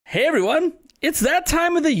Hey everyone, it's that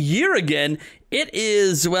time of the year again. It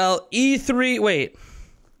is, well, E3. Wait,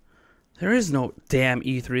 there is no damn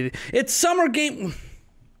E3. It's Summer Game.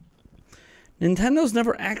 Nintendo's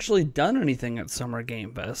never actually done anything at Summer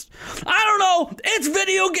Game Fest. I don't know. It's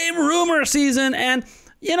video game rumor season, and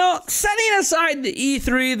you know, setting aside the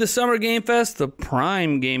E3, the Summer Game Fest, the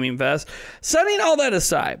Prime Gaming Fest, setting all that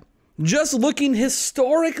aside, just looking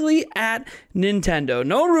historically at Nintendo.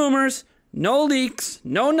 No rumors, no leaks,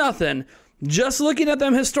 no nothing. Just looking at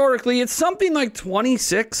them historically, it's something like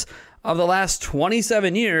 26 of the last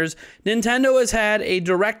 27 years, Nintendo has had a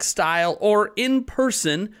direct style or in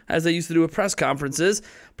person, as they used to do with press conferences,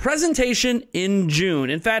 presentation in June.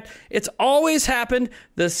 In fact, it's always happened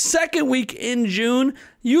the second week in June,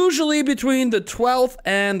 usually between the 12th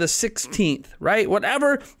and the 16th, right?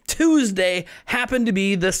 Whatever Tuesday happened to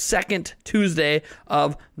be the second Tuesday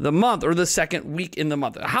of the month or the second week in the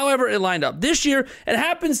month. However it lined up. This year, it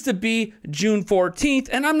happens to be June 14th,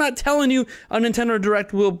 and I'm not telling you a Nintendo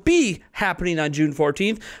Direct will be happening on June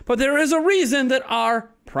 14th, but there is a reason that our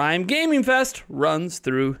Prime Gaming Fest runs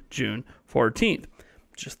through June 14th.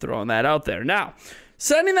 Just throwing that out there. Now,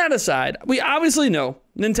 setting that aside, we obviously know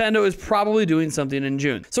Nintendo is probably doing something in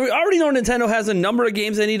June. So we already know Nintendo has a number of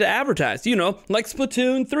games they need to advertise. You know, like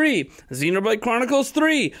Splatoon 3, Xenoblade Chronicles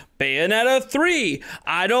 3, Bayonetta 3,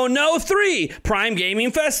 I don't know 3, Prime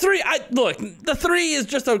Gaming Fest 3. Look, the 3 is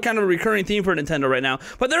just a kind of a recurring theme for Nintendo right now.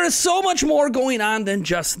 But there is so much more going on than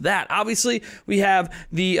just that. Obviously, we have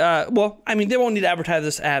the, well, I mean, they won't need to advertise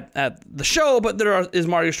this at the show, but there is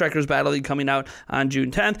Mario Strikers Battle League coming out on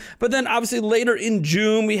June 10th. But then obviously later in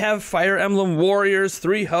June, we have Fire Emblem Warriors,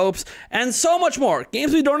 Three Hopes, and so much more.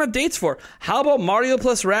 Games we don't have dates for. How about Mario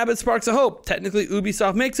plus Rabbids Sparks of Hope? Technically,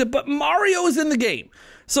 Ubisoft makes it, but Mario is in the game.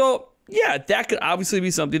 So, yeah, that could obviously be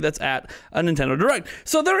something that's at a Nintendo Direct.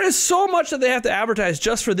 So there is so much that they have to advertise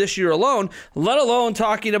just for this year alone, let alone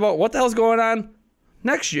talking about what the hell's going on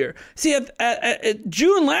next year. See, at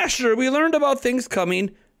June last year, we learned about things coming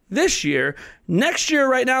this year. Next year,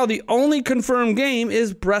 right now, the only confirmed game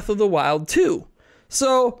is Breath of the Wild 2.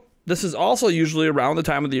 So this is also usually around the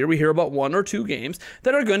time of the year we hear about one or two games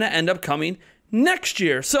that are going to end up coming next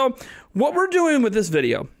year. So what we're doing with this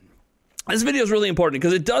video is really important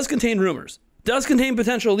because it does contain rumors, does contain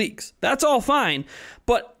potential leaks. That's all fine.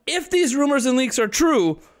 But if these rumors and leaks are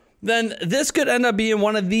true, then this could end up being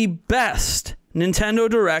one of the best Nintendo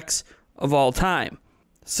Directs of all time.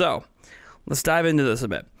 So let's dive into this a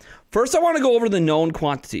bit. First, I want to go over the known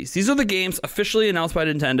quantities. These are the games officially announced by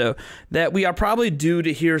Nintendo that we are probably due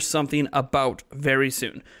to hear something about very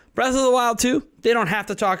soon. Breath of the Wild 2, they don't have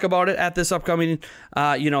to talk about it at this upcoming,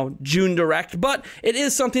 June Direct, but it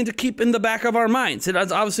is something to keep in the back of our minds. It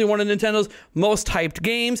is obviously one of Nintendo's most hyped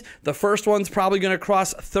games. The first one's probably going to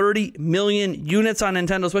cross 30 million units on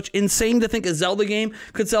Nintendo Switch. Insane to think a Zelda game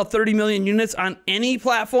could sell 30 million units on any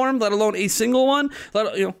platform, let alone a single one,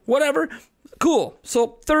 whatever. Cool.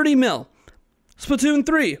 So 30 mil. Splatoon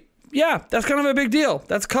 3. Yeah, that's kind of a big deal.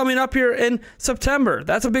 That's coming up here in September.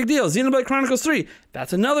 That's a big deal. Xenoblade Chronicles 3.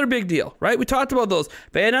 That's another big deal, right? We talked about those.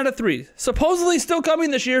 Bayonetta 3. Supposedly still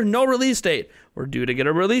coming this year. No release date. We're due to get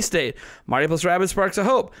a release date. Mario plus Rabbids Sparks of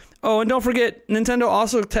Hope. Oh, and don't forget, Nintendo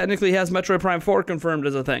also technically has Metroid Prime 4 confirmed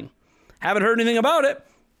as a thing. Haven't heard anything about it.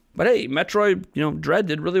 But hey, Metroid, Dread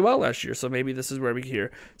did really well last year, so maybe this is where we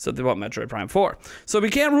hear something about Metroid Prime 4. So we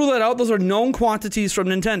can't rule that out. Those are known quantities from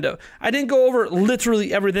Nintendo. I didn't go over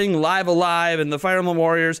literally everything, Live Alive and the Fire Emblem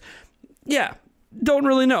Warriors. Yeah, don't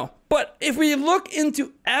really know. But if we look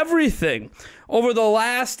into everything over the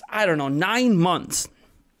last, 9 months,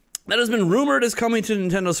 that has been rumored as coming to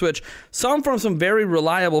Nintendo Switch, some from some very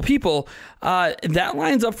reliable people, that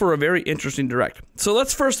lines up for a very interesting Direct. So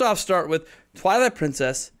let's first off start with Twilight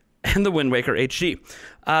Princess and the Wind Waker HD.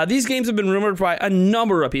 These games have been rumored by a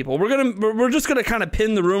number of people. We're just gonna kind of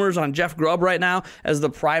pin the rumors on Jeff Grubb right now as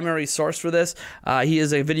the primary source for this. He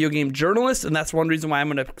is a video game journalist, and that's one reason why I'm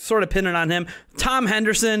gonna sort of pin it on him. Tom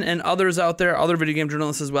Henderson and others out there, other video game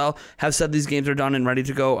journalists as well, have said these games are done and ready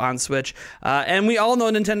to go on Switch. And we all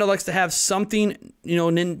know Nintendo likes to have something,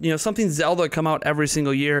 something Zelda come out every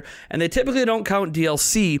single year, and they typically don't count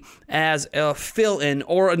DLC as a fill-in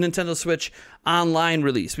or a Nintendo Switch online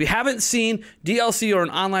release. We haven't seen DLC or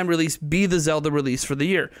an online release be the Zelda release for the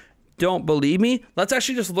year. Don't believe me? Let's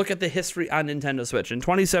actually just look at the history on Nintendo Switch. In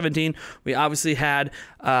 2017, we obviously had,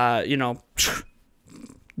 the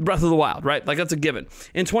Breath of the Wild, right? Like, that's a given.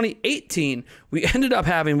 In 2018, we ended up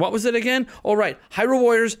having, what was it again? Oh, right, Hyrule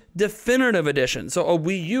Warriors Definitive Edition. So a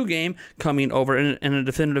Wii U game coming over in a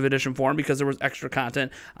Definitive Edition form because there was extra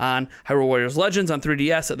content on Hyrule Warriors Legends on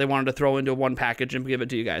 3DS that they wanted to throw into one package and give it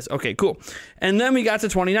to you guys. Okay, cool. And then we got to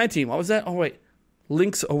 2019. What was that? Oh, wait,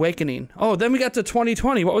 Link's Awakening. Oh, then we got to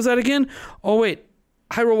 2020. What was that again? Oh, wait,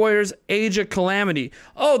 Hyrule Warriors Age of Calamity.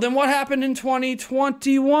 Oh, then what happened in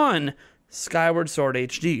 2021? Skyward Sword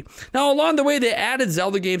HD. Now, along the way, they added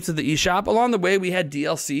Zelda games to the eShop. Along the way, we had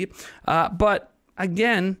DLC. But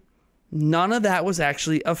again, none of that was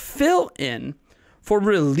actually a fill-in for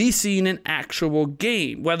releasing an actual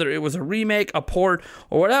game. Whether it was a remake, a port,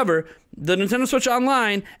 or whatever, the Nintendo Switch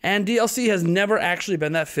Online and DLC has never actually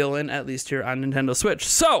been that fill-in, at least here on Nintendo Switch.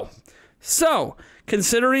 So,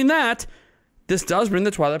 considering that, this does bring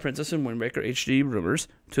the Twilight Princess and Wind Waker HD rumors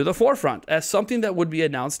to the forefront as something that would be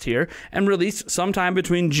announced here and released sometime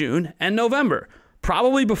between June and November.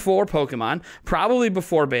 Probably before Pokemon, probably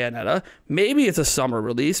before Bayonetta. Maybe it's a summer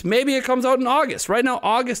release. Maybe it comes out in August. Right now,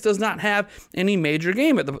 August does not have any major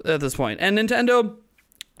game at this point. And Nintendo,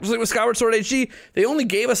 just like with Skyward Sword HD, they only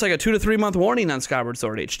gave us like a 2 to 3 month warning on Skyward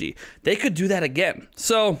Sword HD. They could do that again.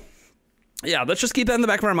 So, yeah, let's just keep that in the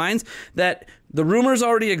back of our minds that the rumors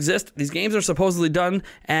already exist. These games are supposedly done,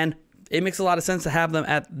 and it makes a lot of sense to have them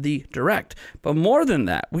at the Direct. But more than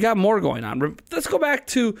that, we got more going on. Let's go back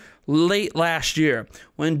to late last year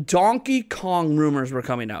when Donkey Kong rumors were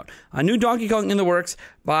coming out. A new Donkey Kong in the works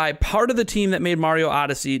by part of the team that made Mario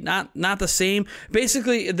Odyssey. Not the same.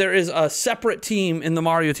 Basically, there is a separate team in the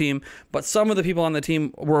Mario team, but some of the people on the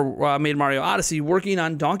team were made Mario Odyssey working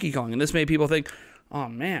on Donkey Kong. And this made people think, oh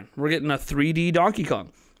man, we're getting a 3D Donkey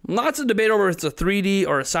Kong. Lots of debate over if it's a 3D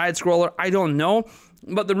or a side scroller. I don't know.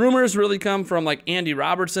 But the rumors really come from like Andy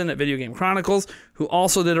Robertson at Video Game Chronicles, who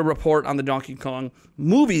also did a report on the Donkey Kong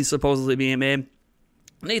movie supposedly being made.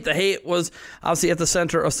 Nate the Hate was obviously at the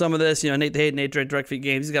center of some of this. You know, Nate the Hate, Nate Direct Feed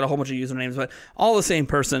Games. He's got a whole bunch of usernames, but all the same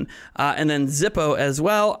person. And then Zippo as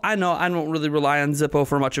well. I know I don't really rely on Zippo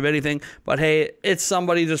for much of anything, but hey, it's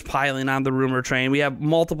somebody just piling on the rumor train. We have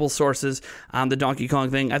multiple sources on the Donkey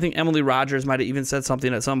Kong thing. I think Emily Rogers might have even said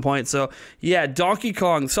something at some point. So yeah, Donkey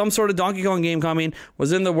Kong, some sort of Donkey Kong game coming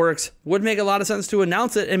was in the works. Would make a lot of sense to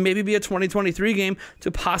announce it and maybe be a 2023 game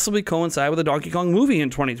to possibly coincide with a Donkey Kong movie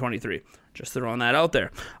in 2023. Just throwing that out there.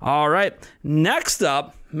 All right. Next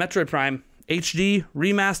up, Metroid Prime HD,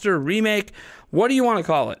 remaster, remake. What do you want to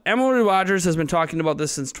call it? Emily Rogers has been talking about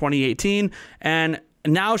this since 2018, and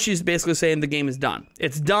now she's basically saying the game is done.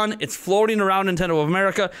 It's done. It's floating around Nintendo of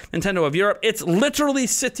America, Nintendo of Europe. It's literally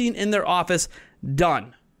sitting in their office,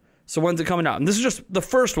 done. So when's it coming out? And this is just the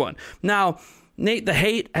first one. Now, Nate the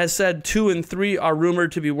Hate has said 2 and 3 are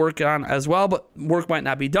rumored to be worked on as well, but work might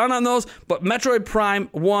not be done on those. But Metroid Prime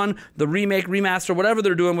 1, the remake, remaster, whatever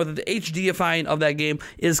they're doing with it, the HDifying of that game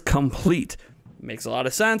is complete. Makes a lot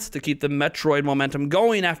of sense to keep the Metroid momentum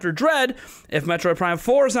going after Dread. If Metroid Prime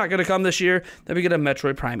 4 is not going to come this year, then we get a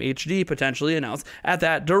Metroid Prime HD potentially announced at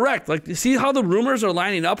that Direct. Like, you see how the rumors are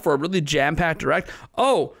lining up for a really jam-packed Direct?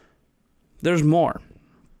 Oh, there's more.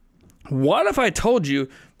 What if I told you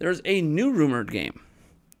there's a new rumored game?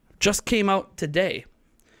 Just came out today.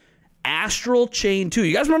 Astral Chain 2.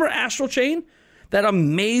 You guys remember Astral Chain? That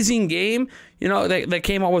amazing game, you know, that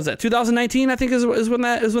came out, what was that, 2019, I think is when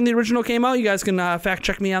the original came out. You guys can fact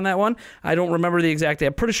check me on that one. I don't remember the exact day.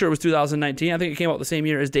 I'm pretty sure it was 2019. I think it came out the same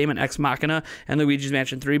year as Daemon X Machina and Luigi's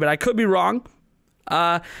Mansion 3, but I could be wrong.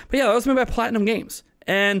 But yeah, that was made by Platinum Games.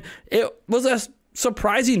 And it was a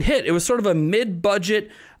surprising hit. It was sort of a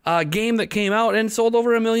mid-budget game that came out and sold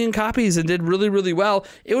over 1 million copies and did really, really well.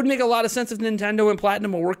 It would make a lot of sense if Nintendo and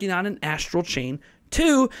Platinum were working on an Astral Chain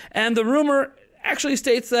 2. And the rumor actually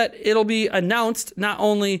states that it'll be announced not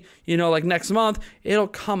only, you know, like next month, it'll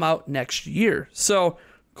come out next year. So,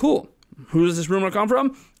 cool. Who does this rumor come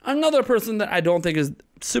from? Another person that I don't think is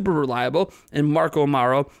super reliable, and Marco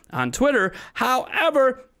Amaro on Twitter.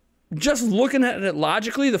 However, just looking at it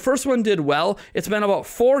logically, the first one did well. It's been about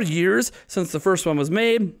 4 years since the first one was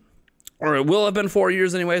made, or it will have been 4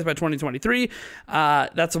 years anyways by 2023.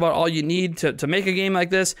 That's about all you need to make a game like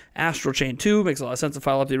this. Astral Chain 2 makes a lot of sense to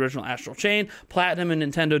follow up the original Astral Chain. Platinum and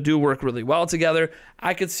Nintendo do work really well together.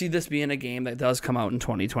 I could see this being a game that does come out in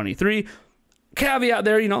 2023. Caveat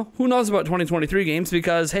there, you know, who knows about 2023 games,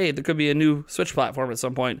 because, hey, there could be a new Switch platform at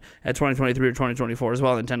some point at 2023 or 2024 as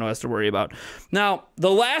well. Nintendo has to worry about. Now,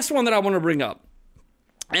 the last one that I want to bring up,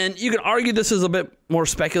 and you can argue this is a bit more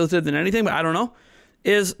speculative than anything, but I don't know,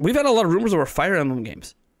 is we've had a lot of rumors over Fire Emblem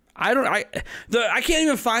games. I can't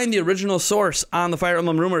even find the original source on the Fire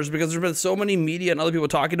Emblem rumors because there's been so many media and other people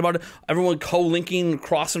talking about it, everyone co-linking,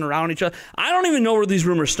 crossing around each other. I don't even know where these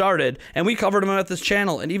rumors started, and we covered them at this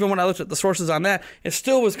channel, and even when I looked at the sources on that, it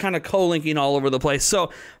still was kind of co-linking all over the place.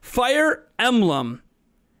 So Fire Emblem,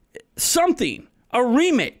 something, a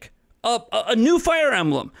remake, a new Fire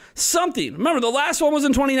Emblem, something. Remember, the last one was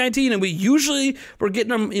in 2019, and we usually were getting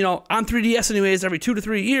them, you know, on 3DS anyways every 2 to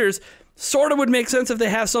 3 years. Sort of would make sense if they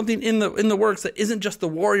have something in the works that isn't just the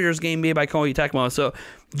Warriors game made by Koei Tecmo. So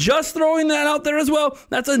just throwing that out there as well.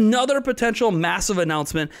 That's another potential massive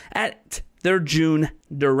announcement at their June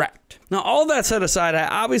Direct. Now, all that set aside, I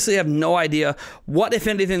obviously have no idea what, if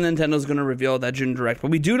anything, Nintendo's going to reveal at that June Direct.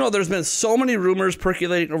 But we do know there's been so many rumors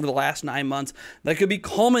percolating over the last 9 months that could be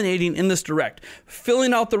culminating in this Direct,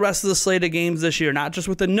 filling out the rest of the slate of games this year, not just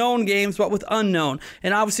with the known games, but with unknown,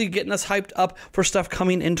 and obviously getting us hyped up for stuff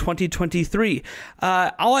coming in 2023.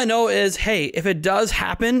 All I know is, hey, if it does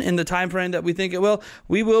happen in the time frame that we think it will,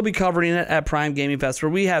 we will be covering it at Prime Gaming Fest, where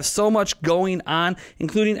we have so much going on,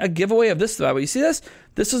 including a giveaway of this device. You see this?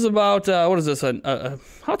 This is about, what is this?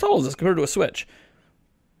 How tall is this compared to a Switch?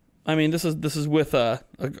 I mean, this is with a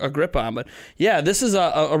grip on, but yeah, this is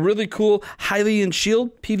a really cool Hylian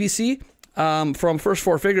Shield PVC from First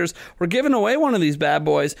Four Figures. We're giving away one of these bad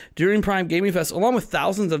boys during Prime Gaming Fest, along with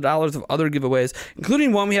thousands of dollars of other giveaways,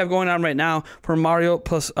 including one we have going on right now for Mario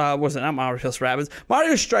plus, was it not Mario plus Rabbids?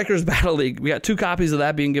 Mario Strikers Battle League. We got 2 copies of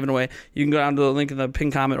that being given away. You can go down to the link in the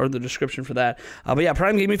pinned comment or the description for that. But yeah,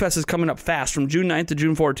 Prime Gaming Fest is coming up fast from June 9th to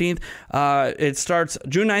June 14th. It starts,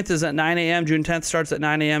 June 9th is at 9 a.m., June 10th starts at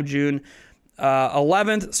 9 a.m., June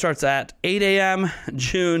 11th starts at 8 a.m.,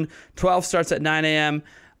 June 12th starts at 9 a.m.,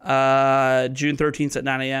 June 13th at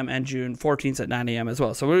 9 a.m. and June 14th at 9 a.m. as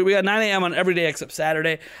well. So we got 9 a.m. on every day except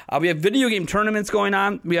Saturday. We have video game tournaments going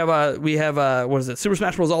on. We have what is it? Super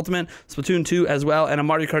Smash Bros. Ultimate, Splatoon 2 as well, and a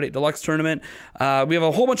Mario Kart 8 Deluxe tournament. We have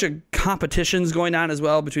a whole bunch of competitions going on as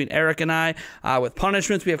well between Eric and I. With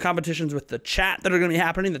punishments, we have competitions with the chat that are going to be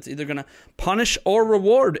happening. That's either going to punish or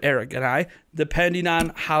reward Eric and I, depending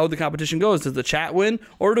on how the competition goes. Does the chat win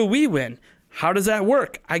or do we win? How does that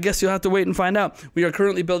work? I guess you'll have to wait and find out. We are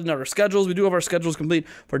currently building out our schedules. We do have our schedules complete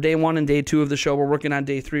for day 1 and day 2 of the show. We're working on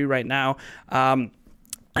day 3 right now.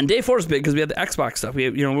 And day 4 is big because we have the Xbox stuff. We're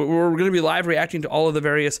going to be live reacting to all of the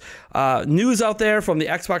various news out there, from the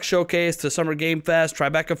Xbox Showcase to Summer Game Fest,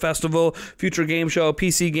 Tribeca Festival, Future Game Show,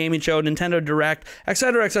 PC Gaming Show, Nintendo Direct,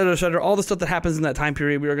 etc., etc., etc. All the stuff that happens in that time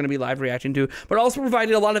period we are going to be live reacting to, but also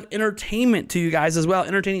providing a lot of entertainment to you guys as well.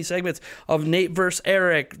 Entertaining segments of Nate versus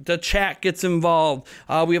Eric. The chat gets involved.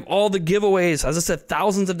 We have all the giveaways. As I said,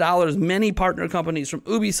 thousands of dollars. Many partner companies, from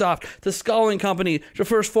Ubisoft to Skull & Company to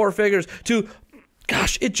First Four Figures to,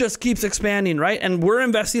 gosh, it just keeps expanding, right? And we're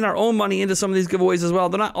investing our own money into some of these giveaways as well.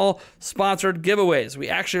 They're not all sponsored giveaways. We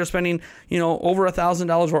actually are spending, over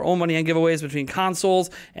 $1,000 of our own money on giveaways between consoles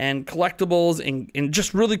and collectibles and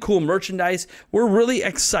just really cool merchandise. We're really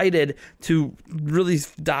excited to really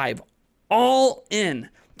dive all in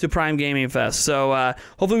to Prime Gaming Fest. So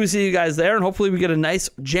hopefully we see you guys there, and hopefully we get a nice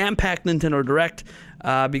jam-packed Nintendo Direct,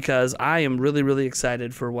 because I am really, really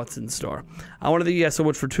excited for what's in store. I want to thank you guys so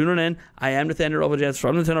much for tuning in. I am Nathaniel Robojans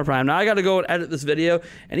from Nintendo Prime. Now I got to go and edit this video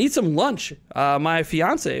and eat some lunch. My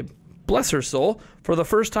fiance, bless her soul, for the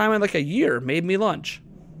first time in like a year, made me lunch.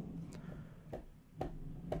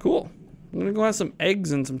 Cool. I'm going to go have some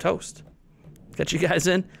eggs and some toast. Catch you guys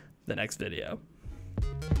in the next video.